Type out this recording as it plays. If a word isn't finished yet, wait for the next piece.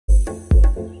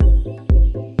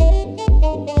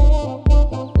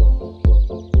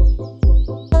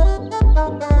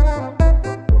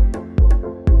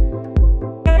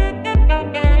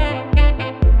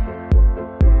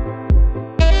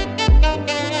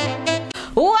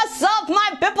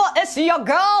see your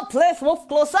girl, please move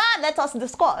closer, let us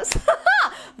discuss.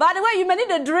 By the way, you may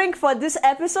need a drink for this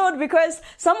episode because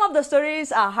some of the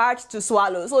stories are hard to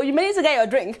swallow. So you may need to get your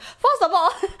drink. First of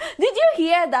all, did you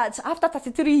hear that after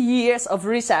 33 years of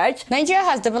research, Nigeria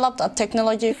has developed a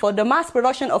technology for the mass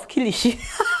production of Kilishi?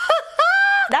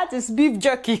 That is beef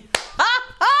jerky.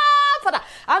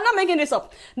 I'm not making this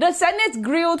up. The Senate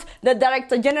grilled the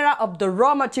Director General of the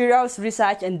Raw Materials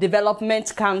Research and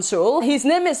Development Council. His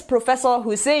name is Professor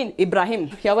Hussein Ibrahim.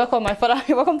 You're welcome, my father.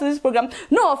 You're welcome to this program.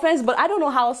 No offense, but I don't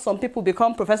know how some people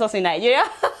become professors in Nigeria.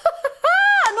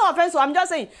 No offense, so I'm just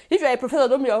saying, if you're a professor,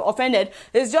 don't be offended.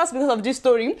 It's just because of this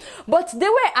story. But they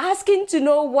were asking to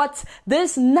know what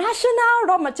this National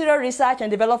Raw Material Research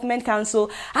and Development Council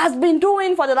has been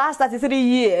doing for the last 33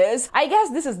 years. I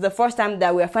guess this is the first time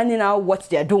that we're finding out what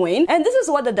they're doing. And this is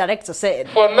what the director said.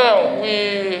 For now,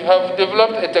 we have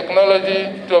developed a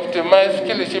technology to optimize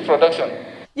Kilishi production.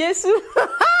 Yes.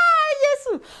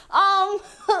 Yes.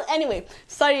 Anyway,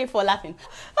 sorry for laughing.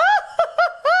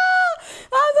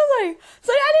 I'm so sorry.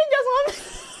 Sorry, I didn't just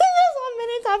one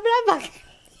minute. I'll be right back.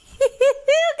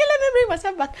 Okay, let me bring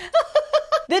myself back.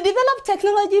 They developed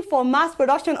technology for mass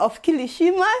production of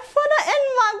Kilishi. My father and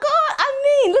my God, I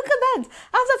mean, look at that.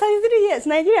 After 33 years,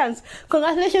 Nigerians,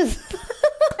 congratulations.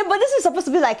 But this is supposed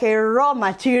to be like a raw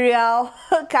material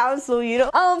council, you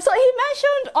know. So he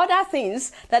mentioned other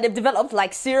things that they've developed,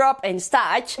 like syrup and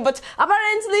starch. But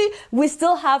apparently, we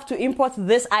still have to import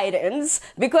these items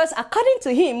because, according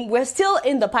to him, we're still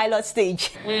in the pilot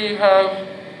stage. We have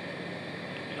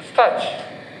starch.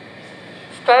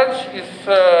 Starch is...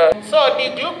 So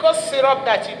the glucose syrup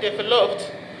that you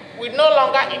developed, we no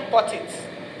longer import it?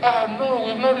 No,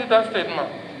 we've not reached that stage, ma'am.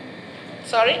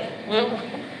 Sorry?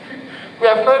 We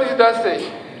have not reached that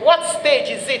stage. What stage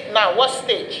is it now? What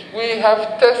stage? We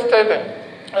have tested them.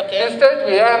 Okay. The stage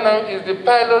we are now is the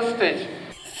pilot stage.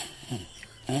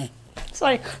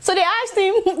 Sorry. So they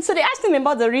asked him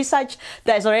about the research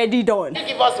that is already done.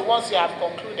 Give us the ones you have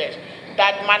concluded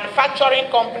that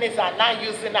manufacturing companies are now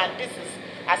using, and this is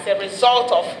as a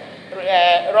result of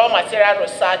Raw Material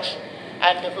Research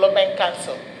and Development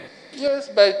Council. Yes,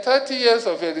 by 30 years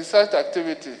of a research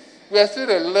activity, we are still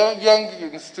a young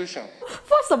institution.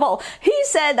 First of all, he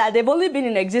said that they've only been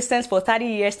in existence for 30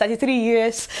 years, 33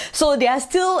 years, so they are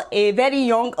still a very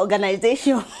young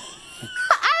organization.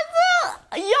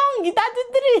 Young,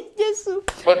 33, yes.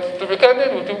 But to be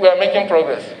candid with you, we are making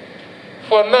progress.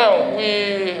 For now,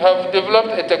 we have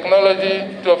developed a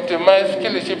technology to optimize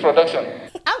Kilishi production.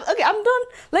 I'm done.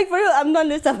 Like, for real, I'm done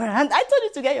this time around. I told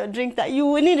you to get your drink, that you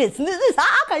will need it.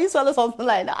 How can you swallow something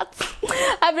like that?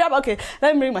 Okay,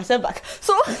 let me bring myself back.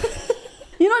 So,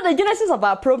 you know, the genesis of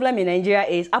our problem in Nigeria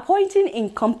is appointing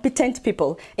incompetent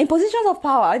people in positions of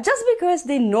power just because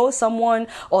they know someone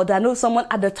or they know someone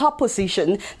at the top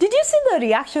position. Did you see the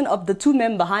reaction of the two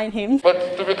men behind him?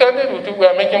 But to be candid with you, we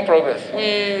are making progress.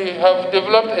 We have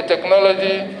developed a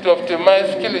technology to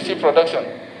optimize Kilishi production.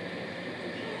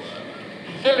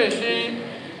 Kilishi.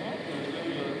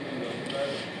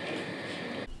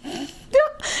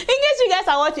 In case you guys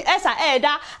are watching,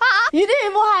 you didn't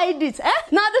even hide it.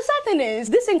 Now the sad thing is,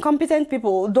 these incompetent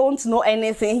people don't know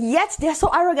anything, yet they're so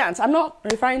arrogant. I'm not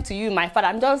referring to you, my father.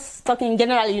 I'm just talking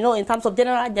generally, you know, in terms of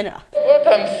general. What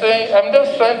I'm saying, I'm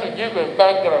just trying to give a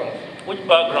background. Which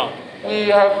background? We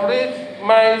have reached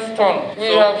milestone.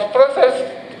 We have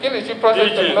processed Kilishi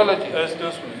process technology.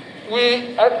 Excuse me.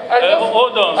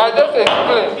 Hold on. I just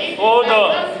explained. Hold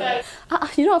on.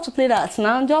 You don't have to play that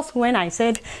now. Just when I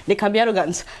said they can be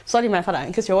arrogant. Sorry, my father,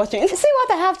 in case you're watching. See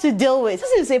what I have to deal with.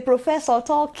 This is a professor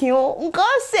talking.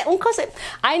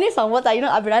 I need some water. You know,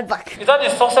 I'll be right back. Is that the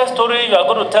success story you are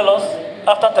going to tell us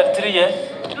after 33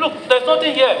 years? Look, there's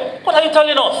nothing here. What are you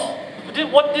telling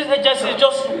us? What this agency is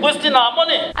just wasting our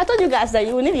money. I told you guys that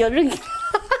you will need your drink.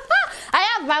 I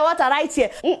have my water right here.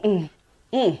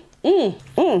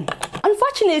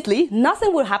 Unfortunately,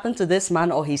 nothing will happen to this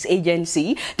man or his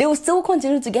agency. They will still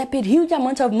continue to get paid huge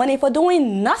amounts of money for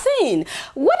doing nothing.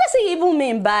 What does he even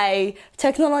mean by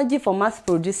technology for mass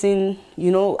producing?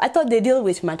 You know, I thought they deal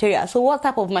with material. So what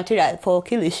type of material for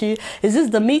Kilishi? Is this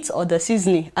the meat or the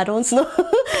seasoning? I don't know.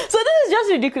 So this is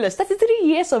just ridiculous. 33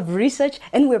 years of research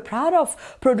and we're proud of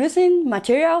producing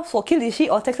material for Kilishi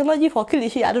or technology for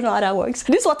Kilishi. I don't know how that works.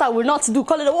 This is what I will not do.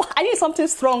 Call it, I need something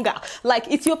stronger, like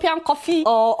Ethiopian coffee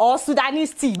or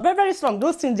Sudanese tea. Very, very strong.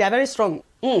 Those things, they are very strong.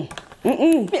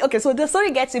 Okay, so the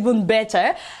story gets even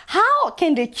better. How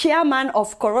can the chairman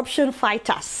of corruption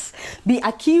fighters be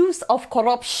accused of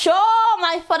corruption?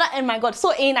 My father and my God.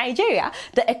 So in Nigeria,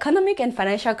 the Economic and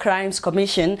Financial Crimes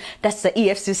Commission, that's the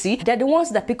EFCC, they're the ones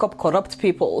that pick up corrupt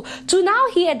people. To now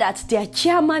hear that their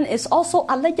chairman is also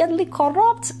allegedly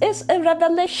corrupt is a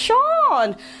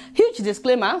revelation. Huge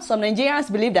disclaimer, some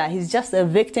Nigerians believe that he's just a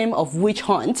victim of witch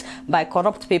hunt by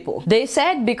corrupt people. They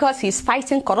said because he's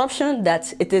fighting corruption,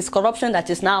 that it is corruption that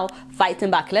is now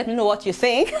fighting back. Let me know what you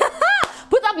think.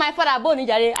 Put up my father,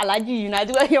 Bonijare Alaji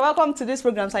United. You're welcome to this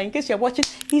program. So in case you're watching,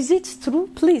 is it true?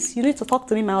 Please, you need to talk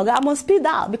to me, my Oga. I must speak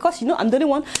out because you know I'm the only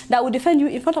one that will defend you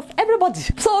in front of everybody.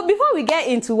 So before we get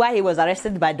into why he was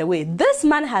arrested, by the way, this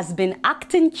man has been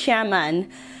acting chairman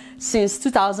since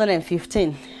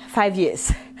 2015, 5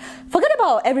 years. Forget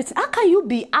about everything. How can you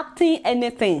be acting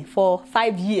anything for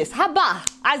 5 years? How about,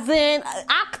 as in,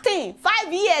 acting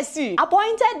 5 years? See?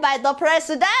 Appointed by the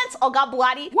president, Oga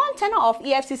Buhari. One tenure of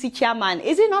EFCC chairman,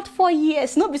 is it not 4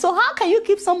 years? No, so how can you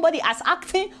keep somebody as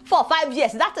acting for 5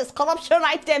 years? That is corruption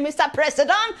right there, Mr.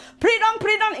 President.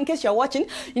 Freedom, in case you're watching,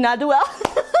 you know, do well.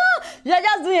 You're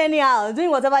just doing anyhow,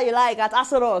 doing whatever you like at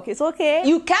Asoro. It's okay.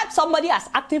 You kept somebody as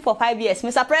acting for 5 years.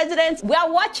 Mr. President, we are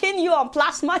watching you on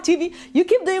Plasma TV. You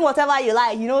keep doing whatever you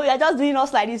like. You know, you're just doing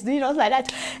us like this, doing us like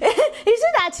that. Is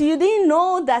it that you didn't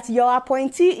know that your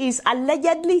appointee is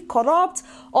allegedly corrupt,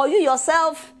 or you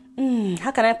yourself...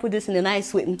 how can I put this in a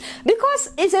nice way? Because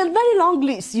it's a very long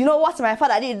list. You know what my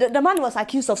father did? The man was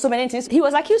accused of so many things. He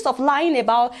was accused of lying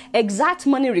about exact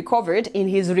money recovered in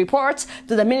his report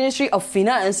to the Ministry of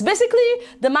Finance. Basically,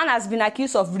 the man has been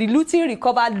accused of relooting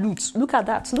recovered loot. Look at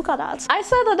that. Look at that. I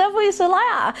said the devil is a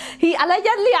liar. He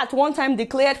allegedly at one time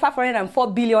declared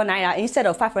 504 billion naira instead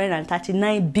of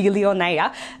 539 billion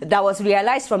naira that was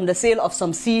realized from the sale of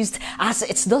some seized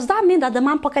assets. Does that mean that the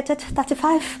man pocketed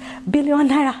 35 billion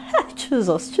naira?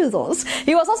 Jesus.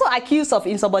 He was also accused of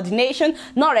insubordination,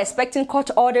 not respecting court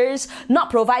orders, not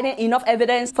providing enough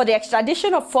evidence for the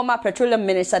extradition of former petroleum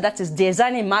minister, that is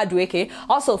Dezani Madueke,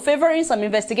 also favoring some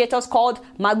investigators called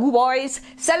Magu boys,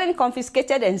 selling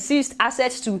confiscated and seized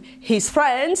assets to his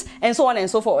friends, and so on and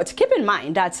so forth. Keep in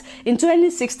mind that in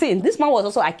 2016, this man was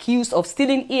also accused of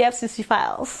stealing EFCC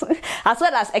files, as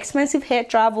well as expensive hair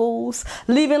travels,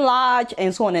 living large,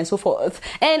 and so on and so forth.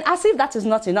 And as if that is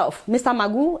not enough, Mr.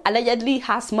 Magu allegedly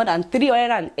has more than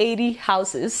 380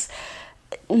 houses.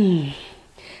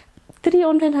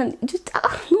 300 and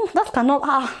no, that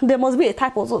cannot. There must be a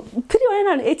typo. So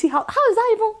 380 house. How is that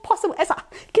even possible? Esa,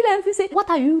 say, what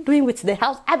are you doing with the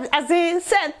house? As in,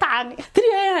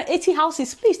 380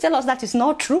 houses. Please tell us that is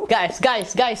not true, guys. Drink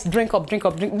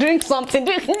something.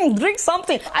 Drink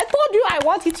something. I told you I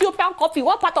want Ethiopian coffee.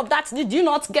 What part of that did you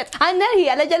not get? And then he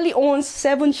allegedly owns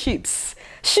 7 ships.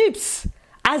 Ships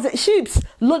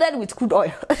loaded with crude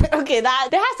oil. Okay, that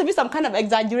there has to be some kind of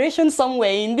exaggeration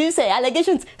somewhere in these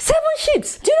allegations. 7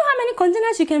 ships. Do you know how many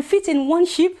containers you can fit in one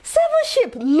ship? 7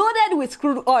 ships loaded with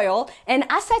crude oil and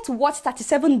assets worth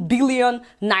 37 billion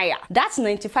naira. That's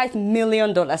 $95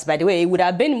 million, by the way. It would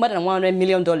have been more than $100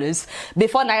 million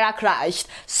before naira crashed.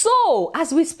 So,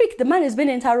 as we speak, the man is being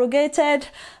interrogated.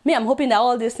 Me, I'm hoping that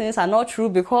all these things are not true,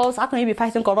 because how can you be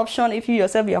fighting corruption if you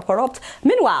yourself are corrupt?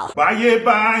 Meanwhile,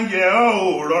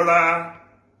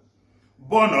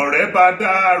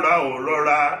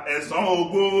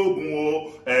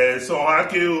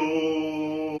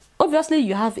 obviously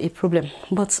you have a problem,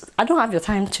 but I don't have your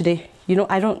time today. You know,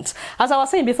 I don't. As I was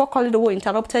saying before, Kolido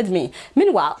interrupted me.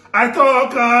 Meanwhile, I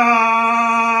talk.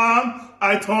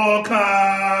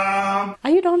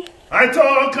 Are you done? I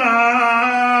talk.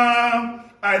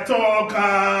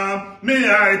 Me,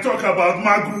 I talk about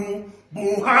Magu.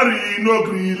 Buhari no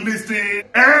green listing.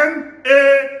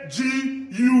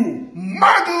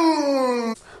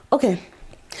 Magu. Okay.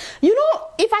 You know,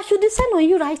 if I should descend on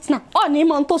you right now, you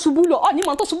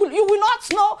will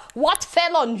not know what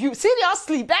fell on you.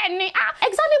 Seriously, Benny.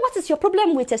 Exactly what is your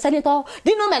problem with a senator?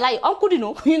 Dino Melai, Uncle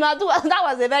Dino. You know, that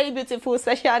was a very beautiful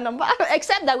session number.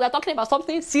 Except that we are talking about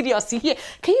something serious here.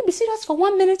 Can you be serious for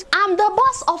 1 minute? I'm the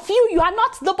boss of you. You are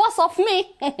not the boss of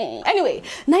me. Anyway,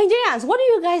 Nigerians, what do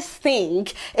you guys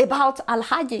think about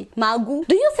Alhaji Magu?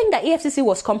 Do you think that EFCC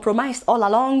was compromised all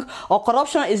along, or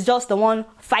corruption is just the one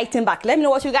fighting back? Let me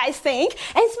know what you guys think.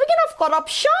 And speaking of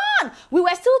corruption, we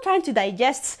were still trying to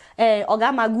digest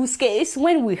Oga Magu's case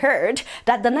when we heard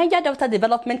that the Niger Delta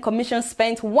Development Commission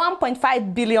spent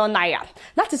 1.5 billion naira,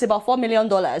 that is about $4 million,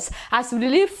 as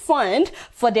relief fund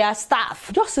for their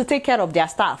staff, just to take care of their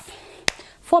staff.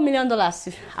 $4 million.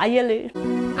 Ayele.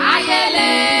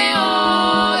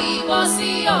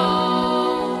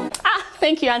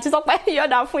 Thank you, Auntie Tokpa. You're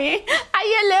that for you.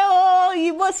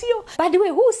 By the way,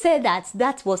 who said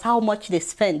that was how much they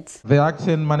spent? The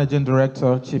acting managing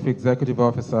director, chief executive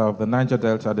officer of the Niger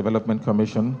Delta Development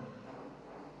Commission,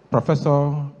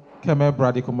 Professor Keme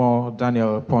Bradikumo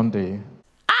Daniel Ponde.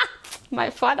 My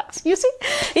father. You see,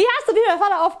 he has to be my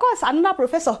father, of course. I'm not a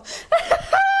professor.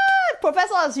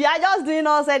 Professors, you are just doing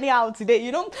us anyhow today,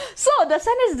 you know. So the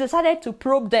Senate decided to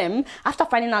probe them after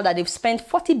finding out that they've spent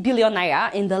 40 billion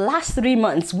naira in the last 3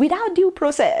 months without due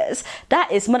process.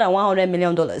 That is more than $100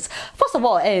 million. First of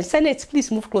all, Senate, please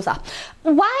move closer.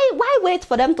 Why wait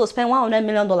for them to spend $100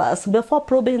 million before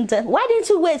probing them? Why didn't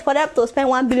you wait for them to spend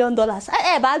 $1 billion?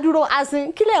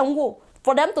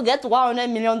 For them to get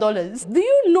 $100 million. Do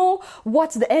you know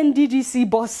what the NDDC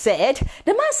boss said?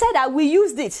 The man said that we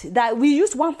used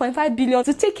 1.5 billion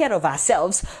to take care of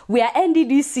ourselves. We are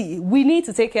NDDC. We need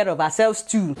to take care of ourselves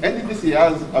too. NDDC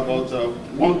has about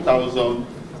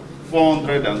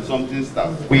 1,400 and something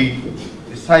staff. We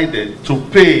decided to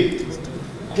pay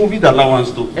COVID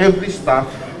allowance to every staff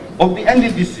of the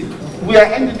NDDC. We are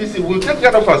NDDC. We'll take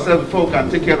care of ourselves before we can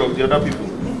take care of the other people.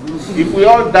 If we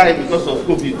all die because of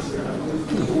COVID,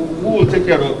 who will take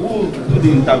care of, who will do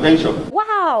the intervention?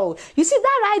 Wow, you see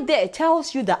that right there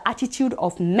tells you the attitude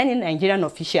of many Nigerian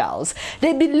officials.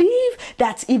 They believe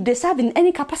that if they serve in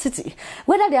any capacity,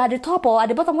 whether they are at the top or at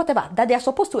the bottom, whatever, that they are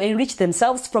supposed to enrich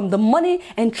themselves from the money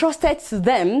entrusted to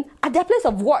them at their place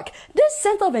of work. This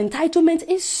sense of entitlement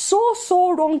is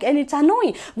so wrong, and it's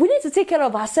annoying. We need to take care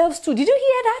of ourselves too. Did you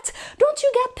hear that? Don't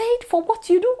you get paid for what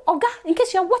you do, Oga, in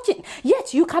case you're watching?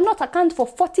 Yet you cannot account for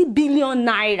 40 billion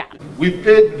naira. We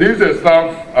paid. These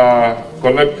staff are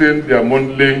collecting their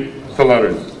monthly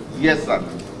salaries. Yes, sir.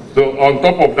 So on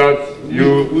top of that,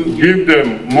 you give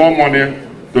them more money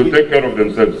to take care of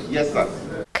themselves. Yes, sir.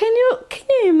 Can you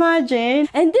imagine?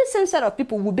 And this same set of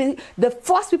people will be the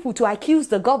first people to accuse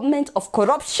the government of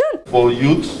corruption. For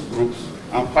youth groups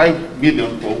and 5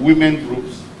 million for women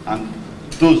groups and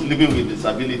those living with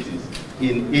disabilities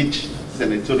in each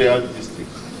senatorial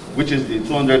district, which is the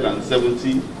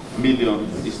 270 million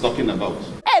is talking about.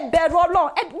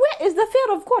 Where is the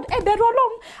fear of God?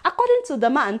 According to the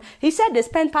man, he said they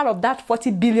spent part of that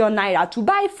 40 billion naira to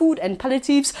buy food and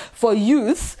palliatives for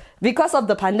youth because of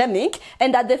the pandemic,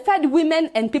 and that they fed women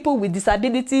and people with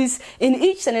disabilities in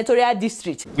each senatorial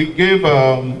district. We gave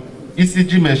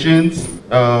ECG machines.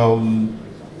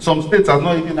 Some states are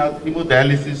not even at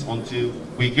hemodialysis until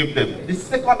we give them. The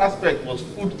second aspect was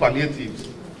food palliatives,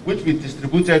 which we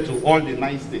distributed to all the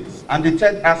 9 states. And the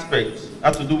third aspect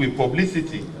had to do with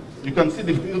publicity. You can see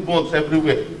the billboards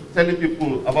everywhere telling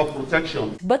people about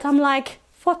protection. But I'm like,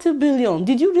 40 billion.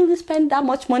 Did you really spend that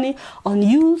much money on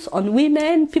youth, on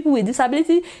women, people with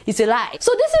disability? It's a lie.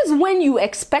 So this is when you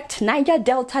expect Niger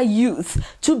Delta youth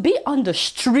to be on the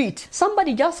street.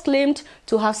 Somebody just claimed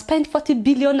to have spent 40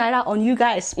 billion naira on you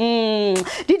guys.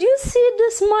 Did you see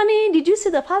this money? Did you see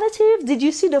the palliative? Did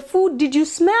you see the food? Did you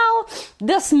smell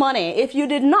this money? If you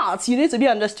did not, you need to be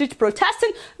on the street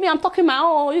protesting. Me, I'm talking my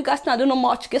own. You guys now don't know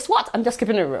much. Guess what? I'm just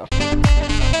keeping it real.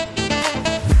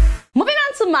 Moving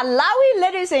on to Malawi,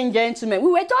 ladies and gentlemen,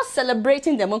 we were just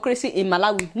celebrating democracy in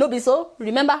Malawi. No be so?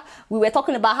 Remember, we were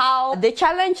talking about how they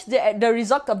challenged the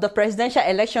result of the presidential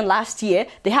election last year.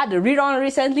 They had a rerun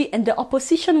recently, and the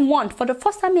opposition won for the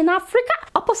first time in Africa.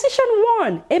 Opposition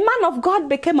won. A man of God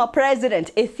became a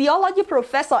president, a theology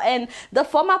professor, and the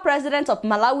former president of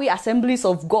Malawi Assemblies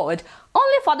of God.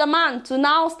 Only for the man to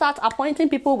now start appointing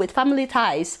people with family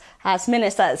ties as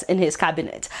ministers in his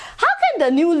cabinet. How can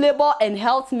the new labor and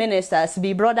health ministers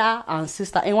be brother and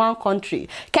sister in one country?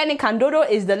 Kenny Kandodo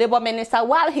is the labor minister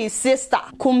while his sister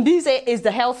Kumbize is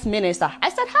the health minister. I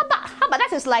said, Haba,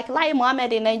 that is like Lai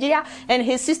Mohammed in Nigeria and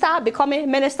his sister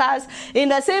becoming ministers in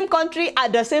the same country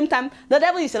at the same time. The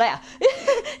devil is a liar.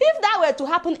 If that were to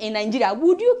happen in Nigeria,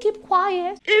 would you keep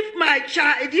quiet? If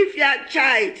your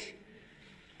child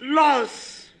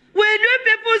lost, will you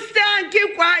people stay and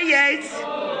keep quiet?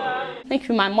 Thank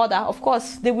you, my mother. Of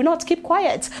course, they will not keep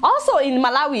quiet. Also in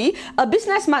Malawi, a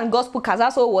businessman, Gospel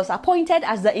Kazaso, was appointed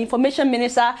as the information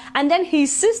minister, and then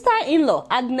his sister-in-law,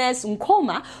 Agnes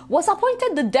Nkoma, was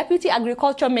appointed the deputy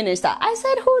agriculture minister. I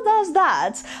said, who does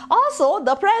that? Also,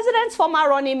 the president's former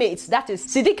running mate, that is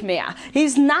Siddiq Meah,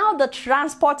 he's now the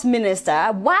transport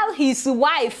minister, while his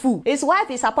wife is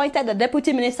appointed the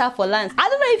deputy minister for lands. I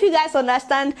don't know if you guys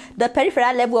understand the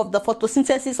peripheral level of the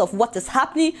photosynthesis of what is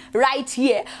happening right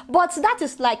here. But that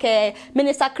is like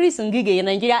Minister Chris Ngige in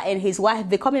Nigeria and his wife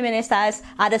becoming ministers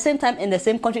at the same time in the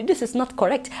same country. This is not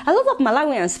correct. A lot of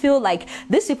Malawians feel like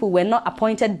these people were not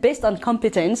appointed based on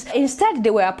competence. Instead,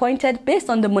 they were appointed based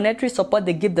on the monetary support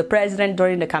they give the president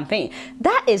during the campaign.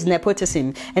 That is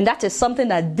nepotism, and that is something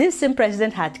that this same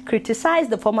president had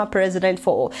criticized the former president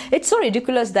for. It's so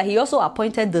ridiculous that he also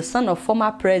appointed the son of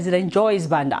former President Joyce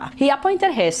Banda. He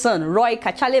appointed her son, Roy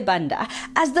Kachale Banda,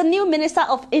 as the new Minister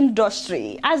of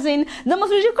Industry. As in, the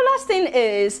most ridiculous thing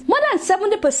is, more than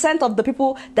 70% of the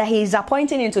people that he is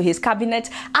appointing into his cabinet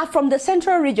are from the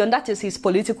central region. That is his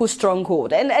political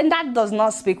stronghold. And that does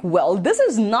not speak well. This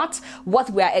is not what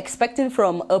we are expecting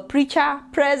from a preacher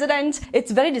president.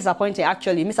 It's very disappointing,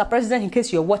 actually. Mr. President, in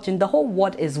case you're watching, the whole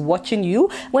world is watching you.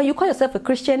 When you call yourself a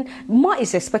Christian, more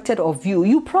is expected of you.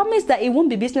 You promise that it won't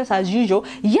be business as usual,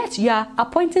 yet you are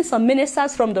appointing some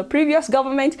ministers from the previous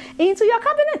government into your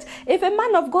cabinet. If a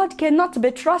man of God cannot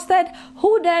be trusted,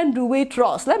 who then do we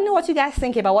trust? Let me know what you guys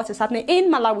think about what is happening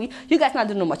in Malawi. You guys not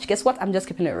do know much. Guess what? I'm just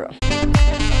keeping it real.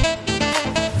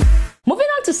 Moving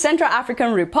on to Central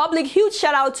African Republic, huge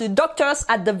shout out to doctors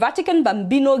at the Vatican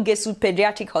Bambino Gesù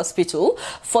Pediatric Hospital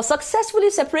for successfully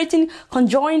separating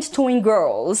conjoined twin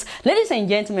girls. Ladies and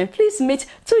gentlemen, please meet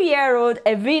 2-year-old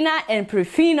Evina and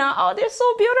Prefina. Oh, they're so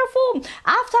beautiful.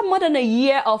 After more than a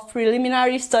year of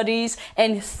preliminary studies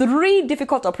and 3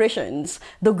 difficult operations,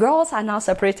 the girls are now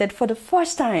separated for the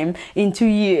first time in 2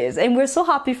 years, and we're so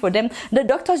happy for them. The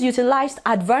doctors utilized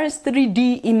advanced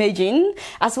 3D imaging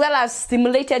as well as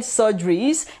stimulated surgeries,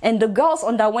 and the girls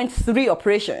underwent 3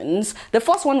 operations. The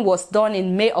first one was done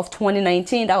in May of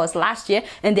 2019, that was last year,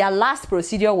 and their last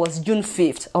procedure was June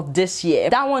 5th of this year.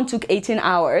 That one took 18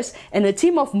 hours and a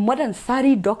team of more than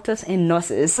 30 doctors and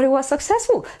nurses. But it was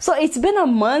successful. So it's been a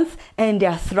month and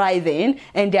they're thriving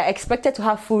and they're expected to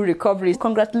have full recovery.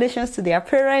 Congratulations to their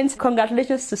parents.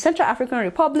 Congratulations to Central African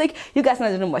Republic. You guys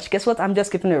not doing much. Guess what? I'm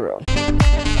just keeping it real.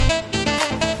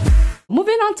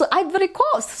 Moving on to Ivory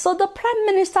Coast. So the Prime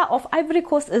Minister of Ivory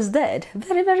Coast is dead.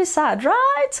 Very, very sad,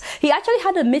 right? He actually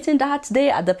had a meeting that day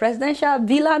at the presidential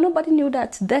villa. Nobody knew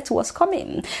that death was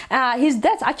coming. His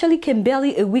death actually came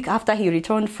barely a week after he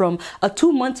returned from a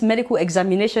 2-month medical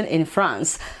examination in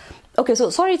France. Okay, so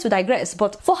sorry to digress,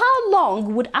 but for how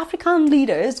long would African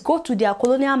leaders go to their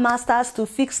colonial masters to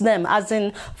fix them, as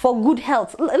in for good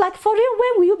health? Like, for real,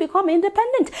 when will you become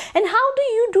independent? And how do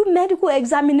you do medical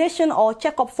examination or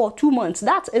checkup for 2 months?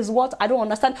 That is what I don't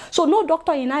understand. So no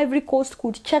doctor in Ivory Coast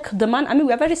could check the man. I mean,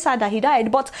 we're very sad that he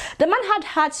died, but the man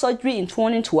had surgery in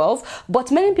 2012,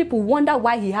 but many people wonder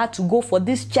why he had to go for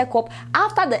this checkup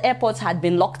after the airports had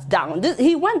been locked down.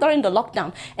 He went during the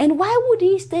lockdown, and why would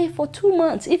he stay for 2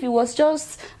 months if it was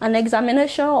just an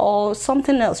examination or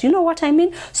something else? You know what I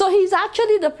mean? So he's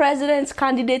actually the president's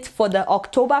candidate for the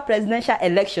October presidential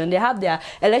election. They have their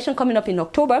election coming up in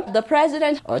October. The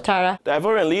president, Ouattara. The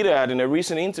Ivorian leader, in a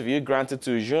recent interview granted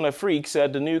to Jeune Afrique,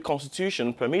 said the new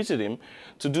constitution permitted him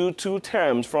to do 2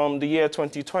 terms from the year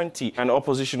 2020. An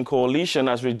opposition coalition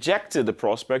has rejected the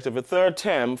prospect of a 3rd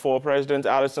term for President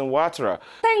Alassane Ouattara.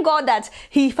 Thank God that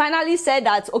he finally said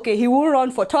that, okay, he will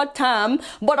run for 3rd term,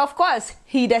 but of course,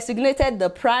 he designated the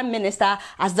prime minister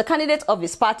as the candidate of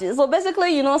his party. So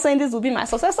basically, you know, saying this will be my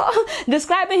successor,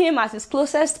 describing him as his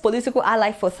closest political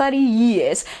ally for 30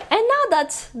 years. And now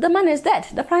that the man is dead,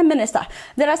 the prime minister,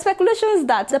 there are speculations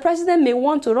that the president may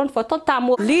want to run for 3rd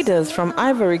term. Leaders from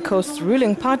Ivory Coast's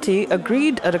ruling party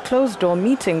agreed at a closed-door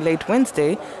meeting late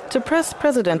Wednesday to press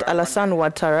President Alassane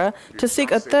Ouattara to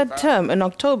seek a 3rd term in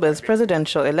October's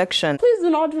presidential election. Please do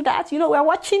not do that. You know, we're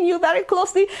watching you very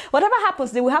closely. Whatever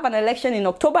happens, they will have an election in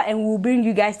October and we'll bring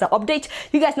you guys the update.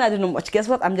 You guys not know much. Guess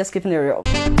what? I'm just keeping it real.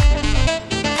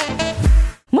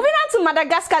 Moving on to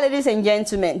Madagascar, ladies and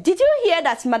gentlemen. Did you hear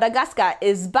that Madagascar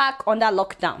is back under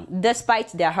lockdown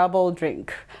despite their herbal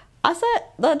drink? I said,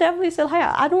 the devil is still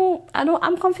higher.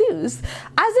 I'm confused.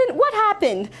 As in, what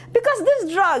happened? Because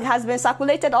this drug has been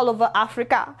circulated all over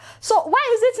Africa. So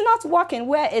why is it not working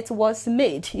where it was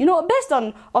made? You know, based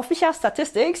on official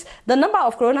statistics, the number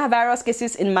of coronavirus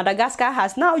cases in Madagascar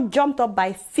has now jumped up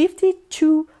by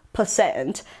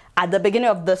 52% at the beginning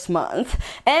of this month,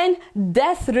 and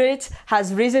death rate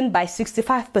has risen by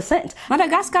 65%.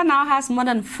 Madagascar now has more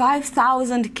than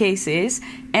 5,000 cases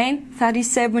and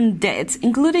 37 deaths,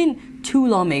 including 2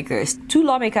 lawmakers. 2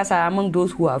 lawmakers are among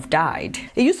those who have died.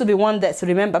 It used to be 1 death,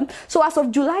 remember? So as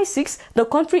of July 6, the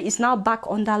country is now back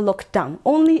under lockdown.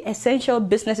 Only essential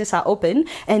businesses are open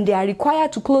and they are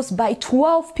required to close by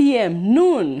 12 p.m.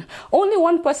 noon. Only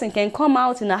 1 person can come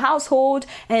out in a household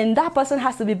and that person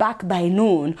has to be back by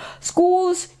noon.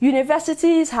 Schools,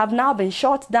 universities have now been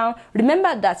shut down.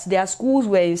 Remember that their schools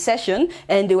were in session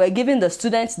and they were giving the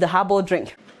students the herbal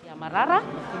drink.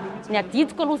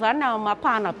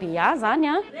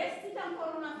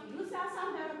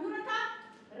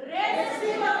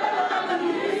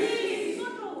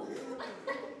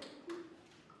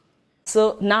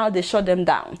 So now they shut them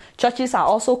down. Churches are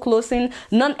also closing,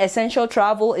 non-essential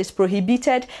travel is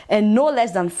prohibited, and no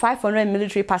less than 500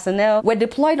 military personnel were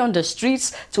deployed on the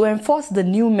streets to enforce the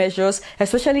new measures,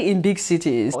 especially in big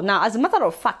cities. Now, as a matter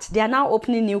of fact, they are now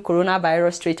opening new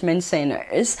coronavirus treatment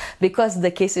centers because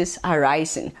the cases are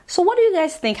rising. So what do you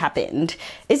guys think happened?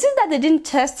 Is it that they didn't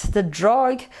test the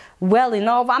drug well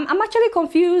enough? I'm actually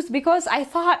confused because I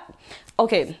thought,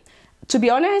 okay, to be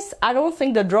honest, I don't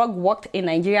think the drug worked in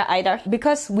Nigeria either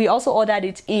because we also ordered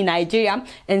it in Nigeria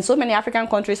and so many African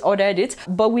countries ordered it.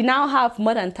 But we now have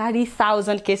more than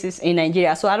 30,000 cases in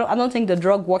Nigeria. So I don't think the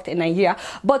drug worked in Nigeria.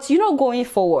 But you know, going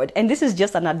forward, and this is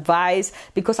just an advice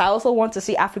because I also want to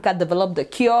see Africa develop the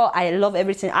cure. I love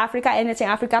everything Africa, anything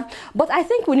Africa. But I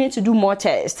think we need to do more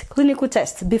tests, clinical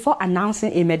tests, before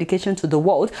announcing a medication to the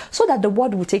world so that the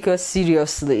world will take us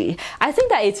seriously. I think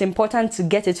that it's important to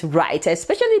get it right,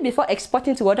 especially before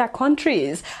exporting to other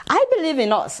countries. I believe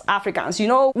in us Africans. You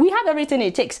know, we have everything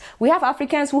it takes. We have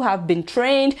Africans who have been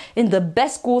trained in the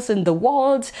best schools in the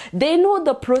world. They know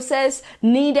the process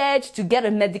needed to get a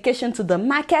medication to the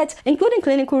market, including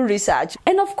clinical research.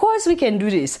 And of course we can do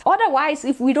this. Otherwise,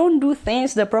 if we don't do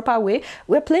things the proper way,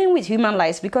 we're playing with human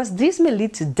lives because this may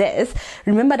lead to death.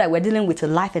 Remember that we're dealing with a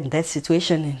life and death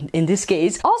situation in this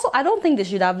case. Also, I don't think they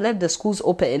should have left the schools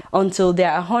open until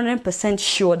they're 100%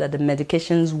 sure that the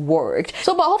medications work.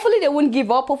 So, but hopefully they won't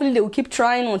give up. Hopefully they will keep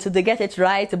trying until they get it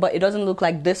right. But it doesn't look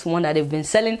like this one that they've been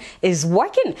selling is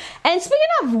working. And speaking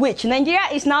of which, Nigeria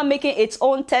is now making its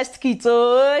own test kit.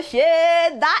 Oh shit,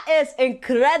 that is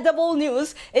incredible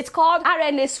news. It's called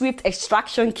RNA Swift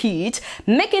Extraction Kit.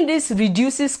 Making this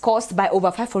reduces cost by over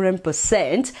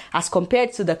 500% as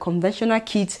compared to the conventional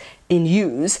kit in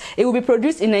use. It will be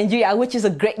produced in Nigeria, which is a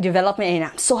great development, and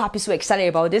I'm so happy, so excited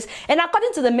about this. And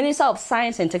according to the Minister of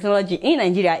Science and Technology in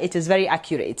Nigeria, it is very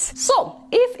accurate. So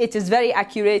if it is very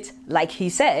accurate, like he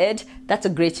said, that's a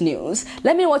great news.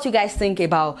 Let me know what you guys think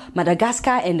about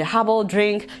Madagascar and the herbal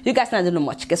drink. You guys don't know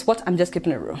much. Guess what? I'm just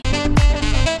keeping it real.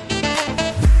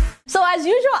 So as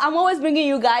usual, I'm always bringing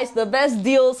you guys the best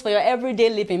deals for your everyday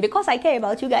living because I care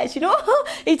about you guys, you know.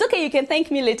 It's okay, you can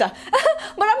thank me later.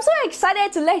 But I'm so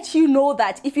excited to let you know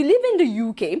that if you live in the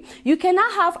UK, you can now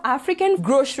have African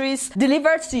groceries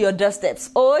delivered to your doorsteps.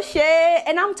 Oh shit!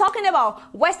 And I'm talking about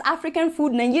West African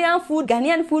food, Nigerian food,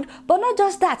 Ghanaian food, but not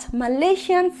just that,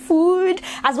 Malaysian food,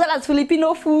 as well as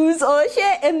Filipino foods. Oh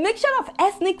shit! A mixture of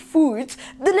ethnic foods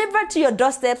delivered to your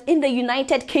doorsteps in the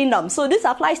United Kingdom. So this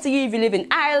applies to you if you live in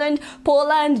Ireland,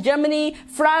 Poland, Germany,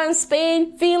 France,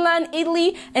 Spain, Finland,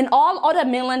 Italy, and all other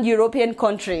mainland European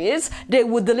countries. They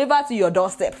will deliver to your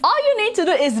doorstep. All you need to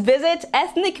do is visit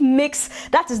Ethnic Mix,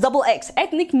 that is XX,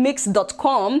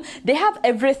 ethnicmix.com. They have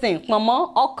everything,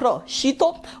 mama, okra,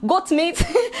 shito, goat meat,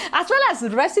 as well as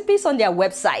recipes on their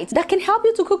website that can help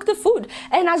you to cook the food.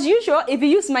 And as usual, if you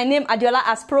use my name Adeola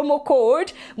as promo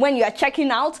code when you are checking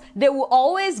out, they will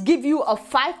always give you a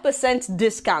 5%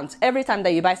 discount every time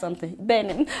that you buy something.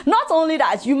 Not only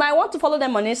that, you might want to follow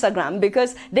them on Instagram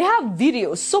because they have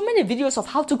videos, so many videos of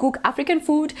how to cook African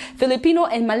food, Filipino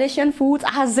and Malaysian food,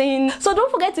 as in. So don't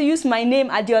forget to use my name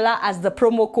Adeola as the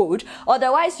promo code,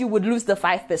 otherwise you would lose the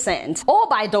 5%. Oh,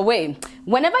 by the way,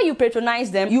 whenever you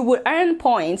patronize them, you will earn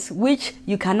points which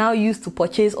you can now use to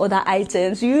purchase other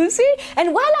items, you see.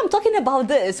 And while I'm talking about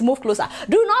this, move closer,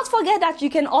 do not forget that you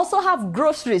can also have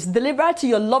groceries delivered to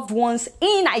your loved ones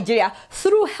in Nigeria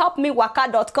through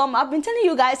helpmewaka.com. I've been telling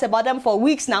you guys about them for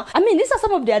weeks now. I mean, these are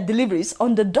some of their deliveries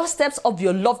on the doorsteps of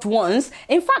your loved ones.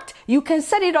 In fact, you can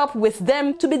set it up with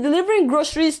them to be delivering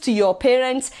groceries to your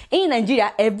parents in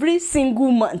Nigeria every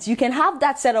single month. You can have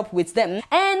that set up with them.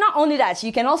 And not only that,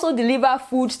 you can also deliver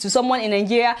food to someone in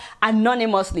Nigeria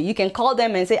anonymously. You can call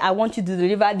them and say, I want you to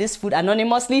deliver this food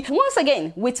anonymously. Once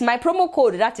again, with my promo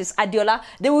code, that is Adeola,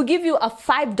 they will give you a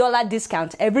 $5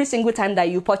 discount every single time that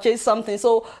you purchase something.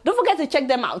 So don't forget to check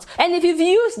them out. And if you've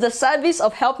used the service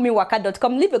of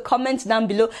helpmewaka.com, leave a comment down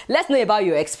below. Let's know about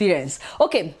your experience.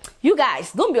 Okay, you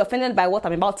guys, don't be offended by what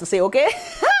I'm about to say, okay?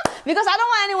 Because I don't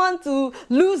want anyone to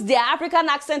lose their African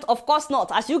accent. Of course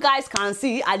not. As you guys can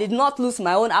see, I did not lose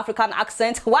my own African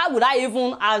accent. Why would I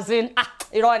even, as in,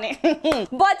 irony.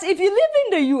 But if you live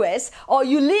in the US or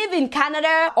you live in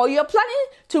Canada or you're planning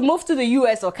to move to the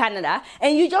US or Canada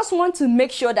and you just want to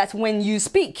make sure that when you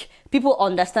speak, people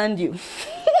understand you.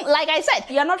 Like I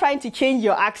said, you're not trying to change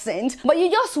your accent, but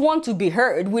you just want to be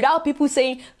heard without people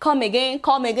saying, come again,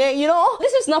 you know?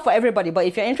 This is not for everybody, but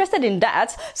if you're interested in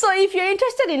that, so if you're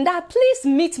interested in that, please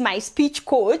meet my speech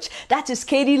coach. That is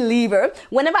Katie Lever.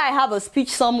 Whenever I have a speech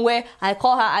somewhere, I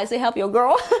call her, I say, help your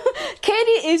girl.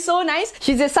 Katie is so nice.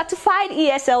 She's a certified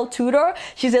ESL tutor.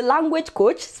 She's a language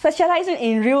coach specializing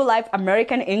in real life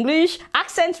American English,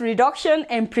 accent reduction,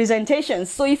 and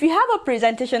presentations. So if you have a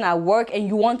presentation at work and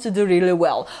you want to do really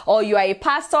well, or you are a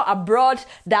pastor abroad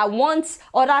that wants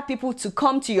other people to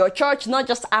come to your church, not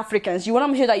just Africans, you want to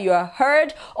make sure that you are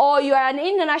heard, or you are an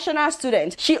international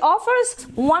student, she offers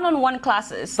one-on-one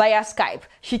classes via Skype.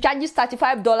 She charges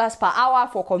 $35 per hour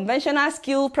for conventional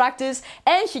skill practice,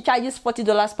 and she charges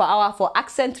 $40 per hour for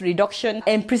accent reduction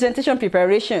and presentation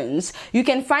preparations. You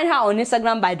can find her on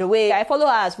Instagram, by the way. I follow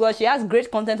her as well. She has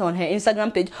great content on her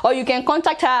Instagram page, or you can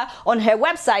contact her on her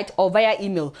website or via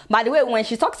email. By the way, when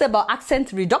she talks about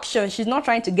accent reduction, she's not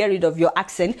trying to get rid of your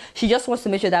accent. She just wants to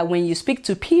make sure that when you speak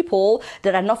to people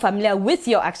that are not familiar with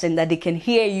your accent, that they can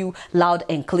hear you loud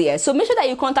and clear. So make sure that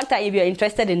you contact her if you're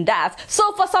interested in that.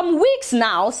 So for some weeks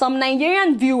now, some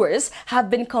Nigerian viewers have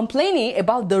been complaining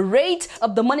about the rate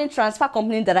of the money transfer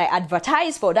company that I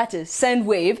advertise for, that is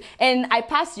SendWave, and I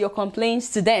passed your complaints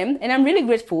to them, and I'm really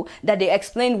grateful that they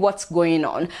explained what's going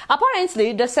on.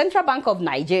 Apparently, the Central Bank of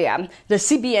Nigeria, the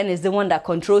CBN, is the one that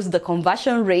controls the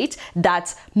conversion rate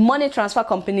that money transfer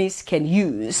companies can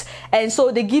use, and so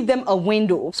they give them a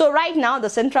window. So right now, the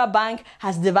central bank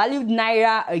has devalued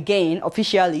Naira again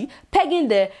officially, pegging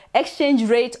the exchange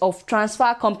rate of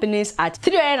transfer companies at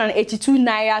 382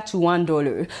 Naira to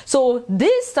 $1. So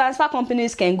these transfer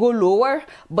companies can go lower,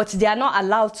 but they are not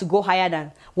allowed to go higher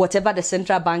than whatever the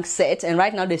central bank set, and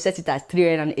right now they set it at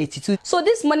 382. So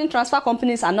these money transfer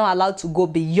companies are not allowed to go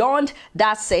beyond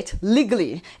that set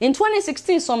legally. In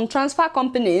 2016, some transfer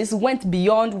companies went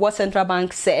beyond what central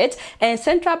bank said, and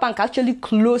central bank actually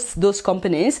closed those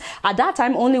companies. At that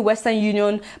time, only Western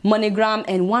Union, MoneyGram,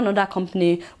 and one other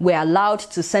company were allowed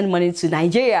to send money to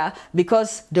Nigeria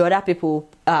because the other people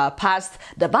passed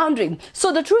the boundary.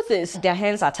 So the truth is, their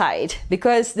hands are tied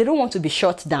because they don't want to be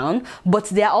shut down, but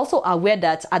they are also aware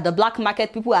that at the black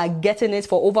market, people are getting it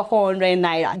for over 400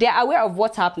 Naira. They are aware of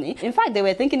what's happening. In fact, they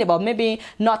were thinking about maybe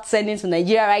not sending to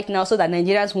Nigeria right now so that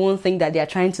Nigerians won't think that they are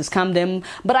trying to scam them.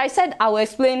 But I said I will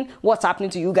explain what's happening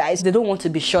to you guys. They don't want to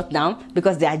be shut down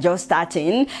because they are just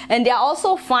starting, and they are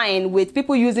also fine with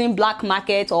people using black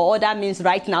market or other means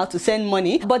right now to send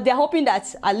money, but they're hoping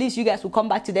that at least you guys will come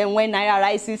back to them when Naira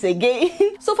rises again.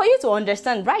 So for you to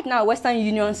understand, right now Western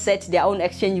Union set their own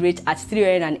exchange rate at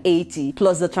 380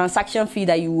 plus the transaction fee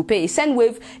that you will pay.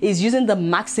 SendWave is using the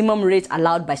maximum rate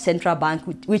allowed by central bank,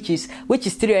 which is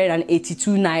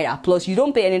 382 Naira, plus you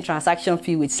don't pay any transaction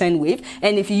fee with SendWave.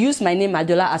 And if you use my name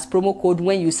Adeola as promo code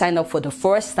when you sign up for the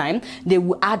first time, they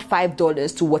will add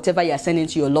 $5 to whatever you're sending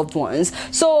to your loved ones.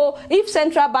 So if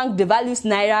central bank devalues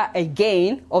Naira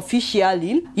again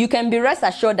officially, you can be rest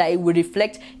assured that it will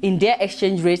reflect in their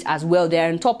exchange rate as well. They're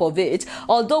on top of it.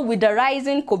 Although with the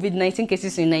rising COVID-19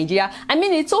 cases in Nigeria, I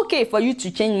mean, it's okay for you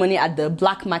to change money at the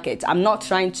black market. I'm not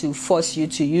trying to force you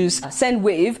to use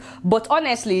SendWave, but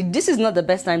honestly, this is not the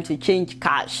best time to change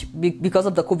cash because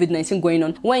of the COVID-19 going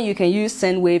on, when you can use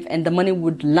SendWave and the money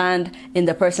would land in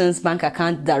the person's bank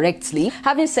account directly.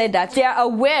 Having said that, they are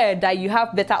aware that you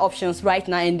have better options right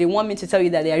now, and they want me to tell you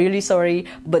that they are really sorry,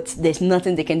 but there's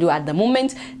nothing they can do at the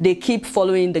moment. They keep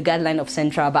following the guideline of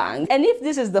central bank. And if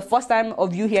this is the first time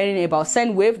of you hearing about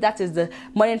SendWave, that is the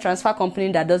money transfer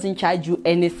company that doesn't charge you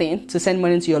anything to send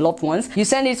money to your loved ones. You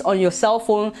send it on your cell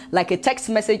phone like a text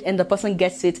message, and the person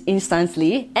gets it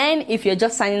instantly. And if you're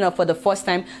just signing up for the first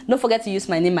time, don't forget to use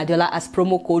my name Adeola as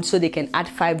promo code so they can add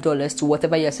 $5 to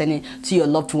whatever you're sending to your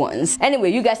loved ones.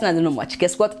 Anyway, you guys don't know much.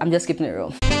 Guess what? I'm just keeping it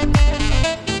real.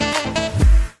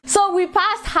 So we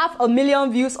passed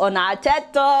 500,000 views on our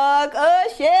TED Talk. Oh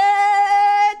shit!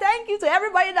 Thank you to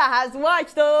everybody that has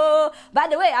watched though. By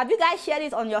the way, have you guys shared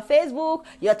it on your Facebook,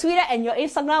 your Twitter, and your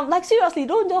Instagram? Like seriously,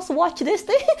 don't just watch this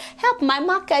thing. Help my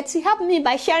market. Help me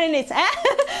by sharing it.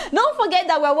 Don't forget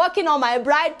that we're working on my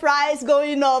bride price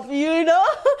going up, you know.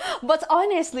 But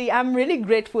honestly, I'm really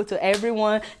grateful to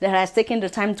everyone that has taken the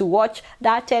time to watch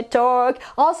that TED Talk.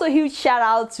 Also, huge shout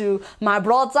out to my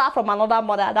brother from another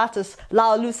mother, that is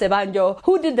Laolu Sebanjo,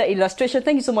 who did the illustration.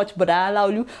 Thank you so much, brother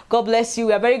Laolu. God bless you.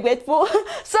 We are very grateful.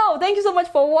 So thank you so much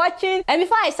for watching. And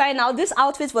before I sign out, this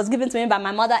outfit was given to me by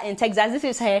my mother in Texas. This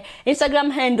is her Instagram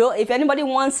handle. If anybody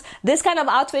wants this kind of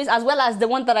outfit as well as the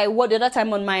one that I wore the other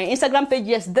time on my Instagram page,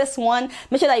 yes, this one,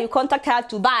 make sure that you contact her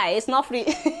to buy. It's not free.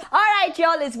 Alright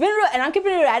y'all, it's been real and I'm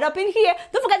keeping it right up in here.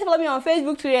 Don't forget to follow me on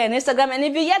Facebook, Twitter and Instagram. And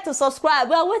if you're yet to subscribe,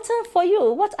 well, waiting for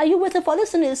you. What are you waiting for?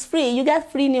 Listen, it's free. You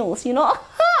get free news, you know.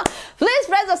 Please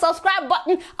press the subscribe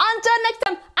button. Until next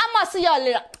time, I'ma see y'all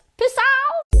later. Peace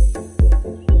out.